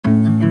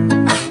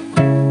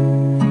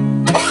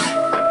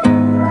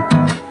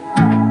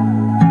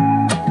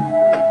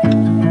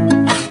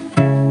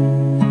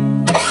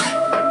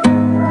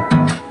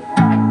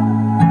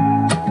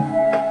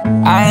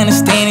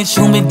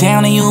you've been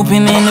down and you've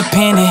been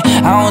independent.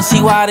 I don't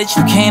see why that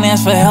you can't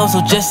ask for help,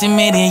 so just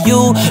admit it.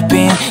 You've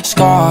been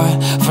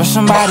scarred for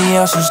somebody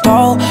else who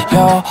stole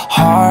your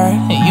heart,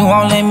 and you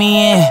won't let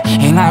me in.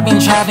 And I've been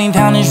traveling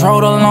down this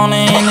road alone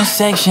in the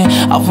intersection.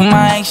 I put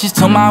my actions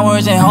to my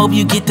words and hope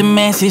you get the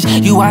message.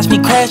 You watch me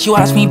crash, you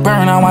watch me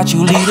burn, I watch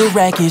you leave the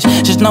wreckage.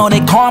 Just know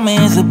that karma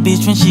is a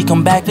bitch when she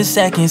come back for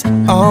seconds. I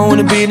don't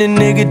wanna be the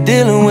nigga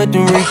dealing with the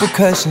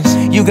repercussions.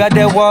 You got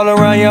that wall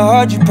around your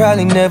heart, you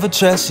probably never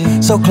trust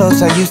it. So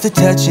close I used to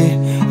touch it,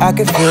 I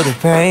can feel the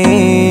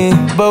pain.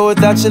 But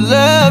without your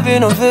love, it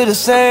don't feel the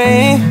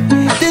same.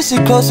 This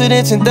shit closer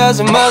than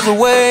 10,000 miles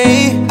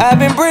away. I've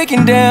been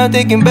breaking down,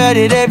 thinking about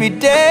it every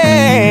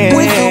day.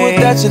 With or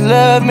without your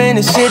love, man,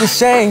 this shit is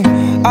shame.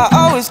 I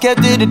always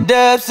kept it the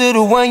dubs to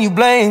the one you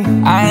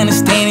blame. I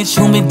understand that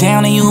you've been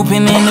down and you've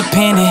been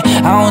independent.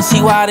 I don't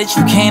see why that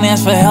you can't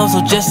ask for help,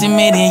 so just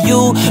admit it.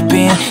 You've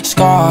been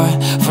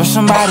scarred for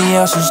somebody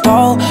else who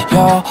stole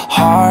your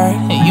heart,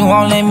 and you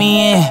won't let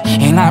me in.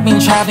 And I've been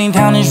traveling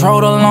down this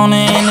road alone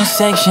in the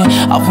intersection.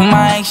 I put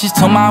my actions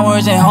to my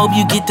words and hope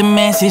you get the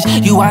message.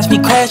 You watch me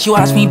crash, you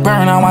watch me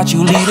burn, I watch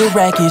you leave the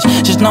wreckage.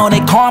 Just know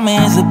that karma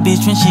is a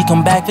bitch when she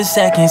come back for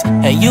seconds.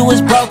 And you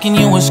was broken,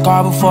 you was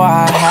scarred before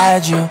I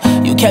had you.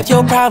 You kept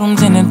your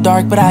problems in the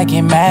dark, but I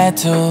get mad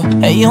too.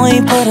 And you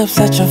ain't put up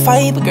such a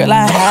fight, but girl,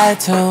 I had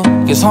to.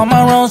 Cause all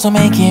my wrongs don't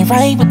make it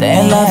right, but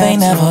that love ain't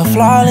never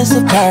flawless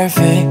or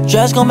perfect.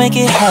 Just gon' make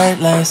it hurt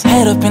less.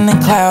 Head up in the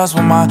clouds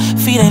when my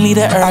feet ain't leave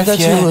the earth. I thought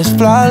you was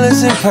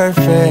flawless and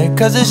perfect,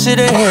 cause this shit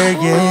ain't hurt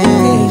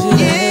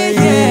yet.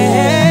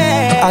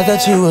 I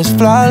thought you was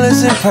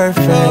flawless and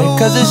perfect,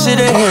 cause this shit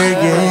ain't hurt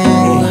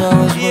yet.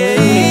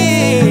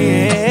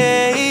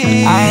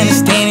 I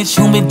understand that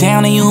you've been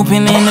down and you've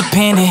been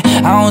independent.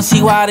 I don't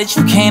see why that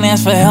you can't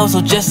ask for help, so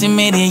just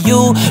admit it.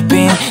 You've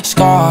been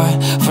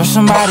scarred for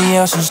somebody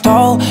else who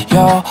stole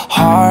your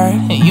heart,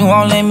 and you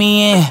won't let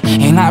me in.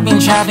 And I've been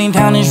traveling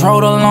down this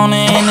road alone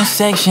in the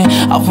intersection.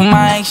 I put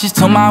my actions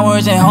to my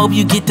words and hope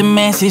you get the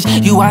message.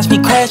 You watch me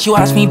crash, you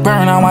watch me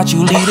burn, I watch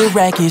you leave the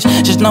wreckage.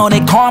 Just know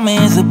that karma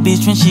is a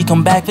bitch when she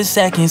come back for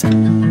seconds.